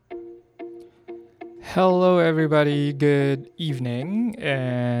Hello, everybody. Good evening.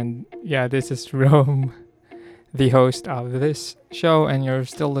 And yeah, this is Rome, the host of this show, and you're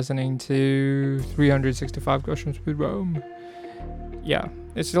still listening to 365 Questions with Rome. Yeah,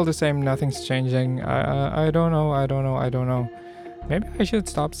 it's still the same. Nothing's changing. I don't know. I don't know. Maybe I should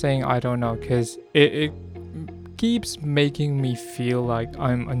stop saying I don't know because it keeps making me feel like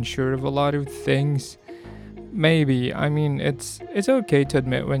I'm unsure of a lot of things. Maybe. I mean, it's okay to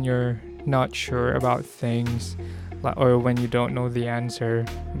admit when you're not sure about things or when you don't know the answer.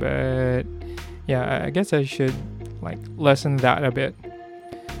 But yeah, I guess I should like lessen that a bit.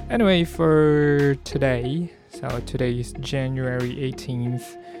 Anyway, for today, so today is January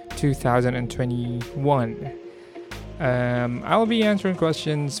 18th, 2021. I'll be answering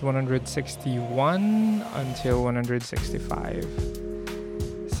questions 161 until 165.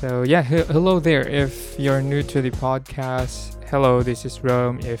 So yeah, hello there. If you're new to the podcast, hello, this is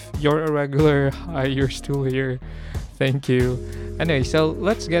Rome. If you're a regular, hi, you're still here. Thank you. Anyway, so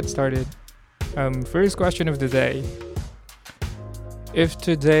let's get started. First question of the day. If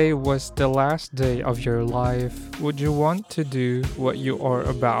today was the last day of your life, would you want to do what you are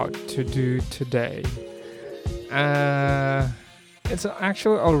about to do today? It's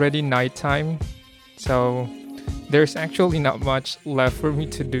actually already nighttime, so there's actually not much left for me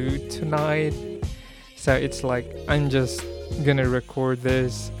to do tonight. So it's like I'm just gonna record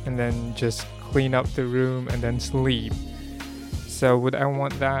this and then just clean up the room and then sleep. So would I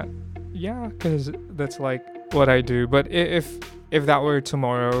want that? Yeah, because that's like what I do. But if that were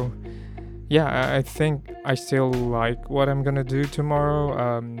tomorrow, yeah, I think I still like what I'm gonna do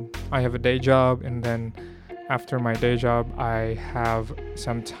tomorrow. I have a day job, and then after my day job, I have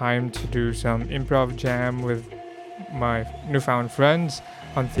some time to do some improv jam with my newfound friends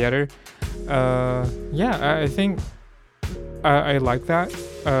on theater. Yeah, I think I like that.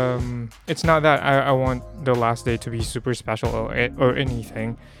 It's not that I want the last day to be super special or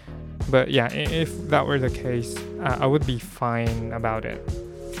anything, but yeah, if that were the case, I would be fine about it.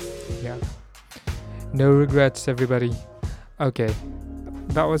 Yeah, no regrets, everybody. Okay,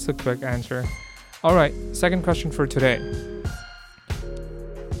 that was a quick answer. All right, second question for today.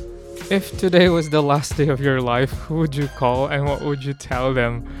 If today was the last day of your life, who would you call and what would you tell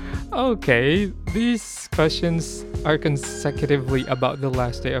them? Okay, these questions are consecutively about the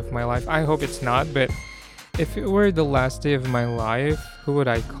last day of my life. I hope it's not, but if it were the last day of my life, who would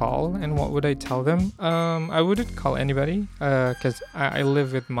I call and what would I tell them? I wouldn't call anybody because I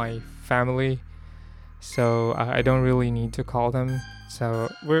live with my family, so I don't really need to call them. So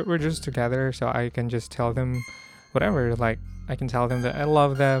we're just together, so I can just tell them whatever. Like, I can tell them that I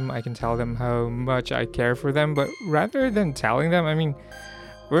love them. I can tell them how much I care for them. But rather than telling them, I mean,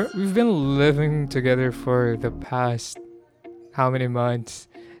 we've been living together for the past how many months?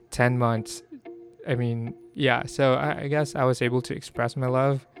 10 months. I mean, yeah. So I guess I was able to express my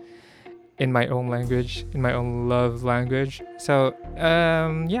love in my own language, in my own love language. So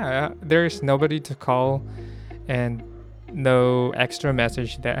yeah, there's nobody to call and no extra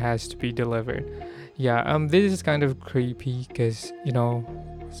message that has to be delivered. Yeah, this is kind of creepy because,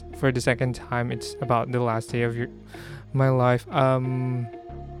 for the second time, it's about the last day of my life.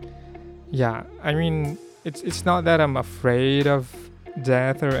 Yeah, I mean, it's not that I'm afraid of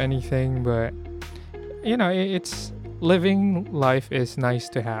death or anything, but it's living life is nice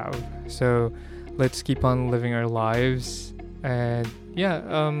to have. So let's keep on living our lives and yeah,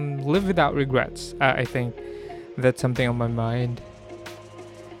 live without regrets. I think that's something on my mind.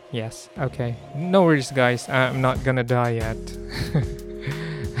 Yes, okay. No worries, guys. I'm not gonna die yet.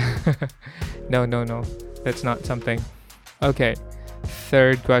 No. That's not something. Okay,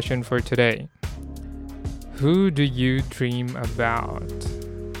 third question for today. Who do you dream about?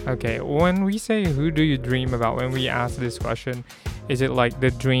 Okay, when we say who do you dream about, when we ask this question, is it like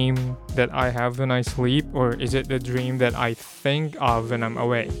the dream that I have when I sleep, or is it the dream that I think of when I'm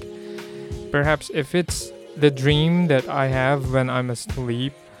awake? Perhaps if it's the dream that I have when I'm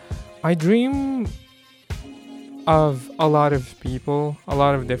asleep, I dream of a lot of people, a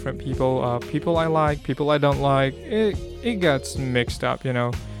lot of different people, people I like, people I don't like. It gets mixed up,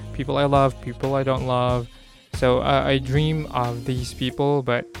 people I love, people I don't love. So I dream of these people,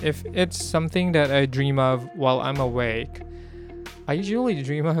 but if it's something that I dream of while I'm awake, I usually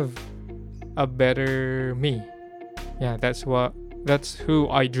dream of a better me. Yeah, that's who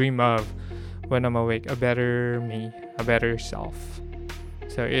I dream of when I'm awake, a better me, a better self.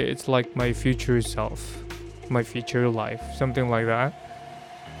 So it's like my future self, my future life, something like that.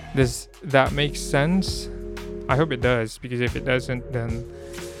 Does that make sense? I hope it does, because if it doesn't, then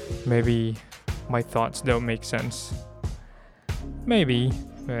maybe my thoughts don't make sense. Maybe.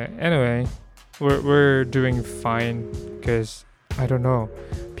 But anyway, we're doing fine, because I don't know,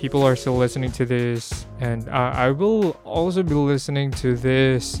 people are still listening to this, and I will also be listening to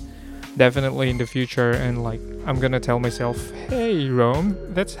this definitely in the future, and like I'm gonna tell myself, hey Rome,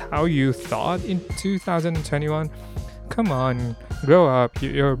 that's how you thought in 2021. Come on, grow up,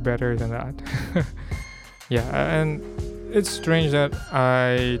 you're better than that. Yeah, and it's strange that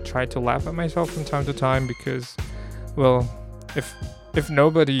I try to laugh at myself from time to time, because, well, if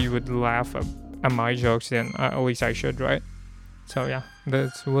nobody would laugh at my jokes, then at least I should, right? So yeah,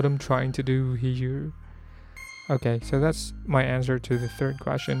 that's what I'm trying to do here. Okay, so that's my answer to the third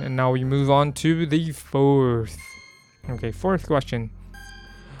question, and now we move on to the fourth. Okay, fourth question.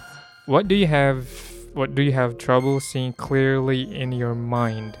 What do you have trouble seeing clearly in your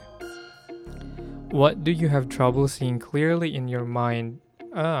mind? What do you have trouble seeing clearly in your mind?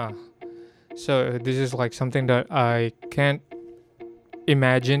 So this is like something that I can't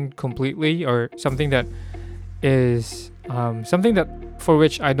imagine completely, or something that is something that for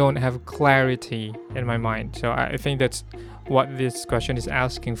which I don't have clarity in my mind. So I think that's what this question is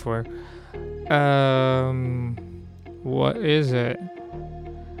asking for. What is it?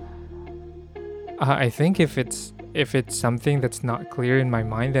 I think if it's something that's not clear in my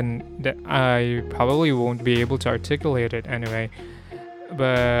mind, then I probably won't be able to articulate it anyway.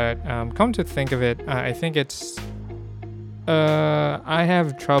 But come to think of it, I think it's I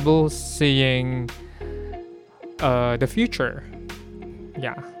have trouble seeing the future.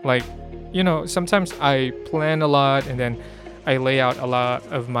 Yeah, like, sometimes I plan a lot, and then I lay out a lot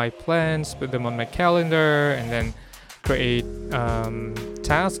of my plans, put them on my calendar, and then create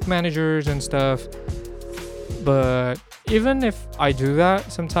task managers and stuff. But even if I do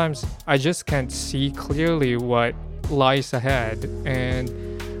that, sometimes I just can't see clearly what lies ahead, and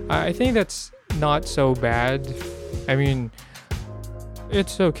I think that's not so bad. I mean,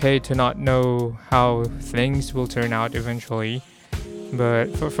 it's okay to not know how things will turn out eventually, but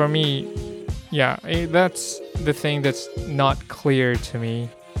for me, yeah, that's the thing that's not clear to me.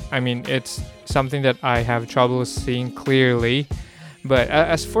 I mean, it's something that I have trouble seeing clearly. But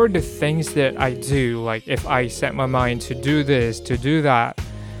as for the things that I do, like if I set my mind to do this, to do that,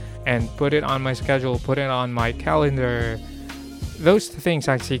 and put it on my schedule, put it on my calendar, those things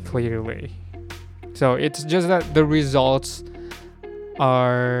I see clearly. So it's just that the results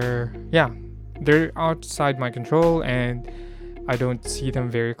are, they're outside my control, and I don't see them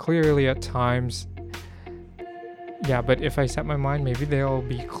very clearly at times. Yeah, but if I set my mind, maybe they'll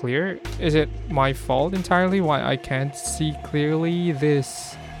be clear. Is it my fault entirely why I can't see clearly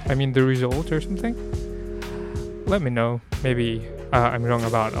the result or something? Let me know. Maybe I'm wrong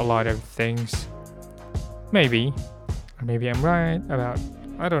about a lot of things. Maybe. Or maybe I'm right about,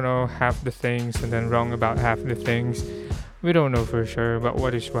 I don't know, half the things, and then wrong about half the things. We don't know for sure, but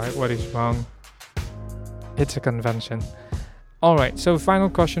what is right, what is wrong. It's a convention. Alright, so final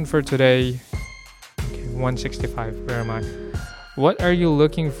question for today. 165, where am I? What are you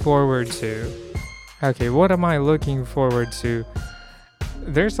looking forward to? Okay, what am I looking forward to?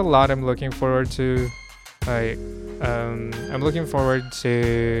 There's a lot I'm looking forward to. Like, I'm looking forward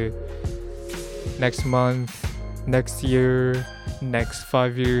to next month, next year, next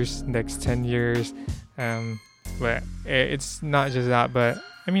 5 years, next 10 years. But it's not just that, but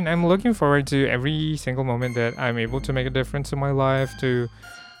I mean, I'm looking forward to every single moment that I'm able to make a difference in my life, to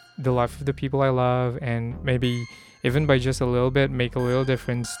the life of the people I love, and maybe even by just a little bit make a little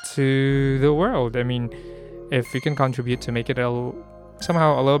difference to the world. I mean, if we can contribute to make it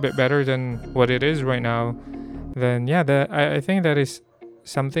somehow a little bit better than what it is right now, then yeah, I think that is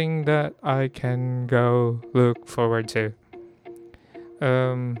something that I can go look forward to.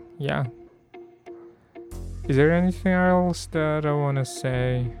 Yeah. Is there anything else that I want to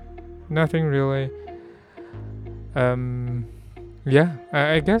say? Nothing really. Yeah,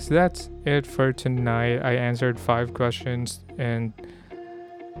 I guess that's it for tonight. I answered 5 questions, and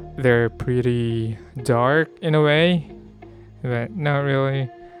they're pretty dark in a way, but not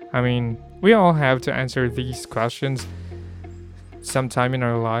really. I mean, we all have to answer these questions sometime in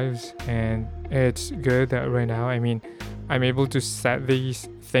our lives, and it's good that right now, I mean, I'm able to set these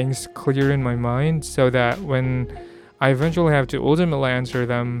things clear in my mind, so that when I eventually have to ultimately answer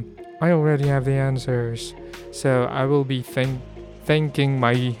them, I already have the answers. So I will be thanking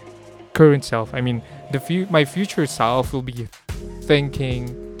my current self. I mean, my future self will be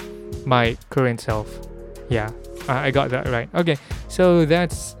thanking my current self. Yeah, I got that right. Okay, so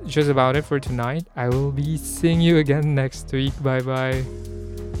that's just about it for tonight. I will be seeing you again next week. Bye bye.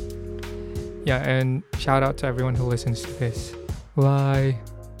 Yeah, and shout out to everyone who listens to this. Bye.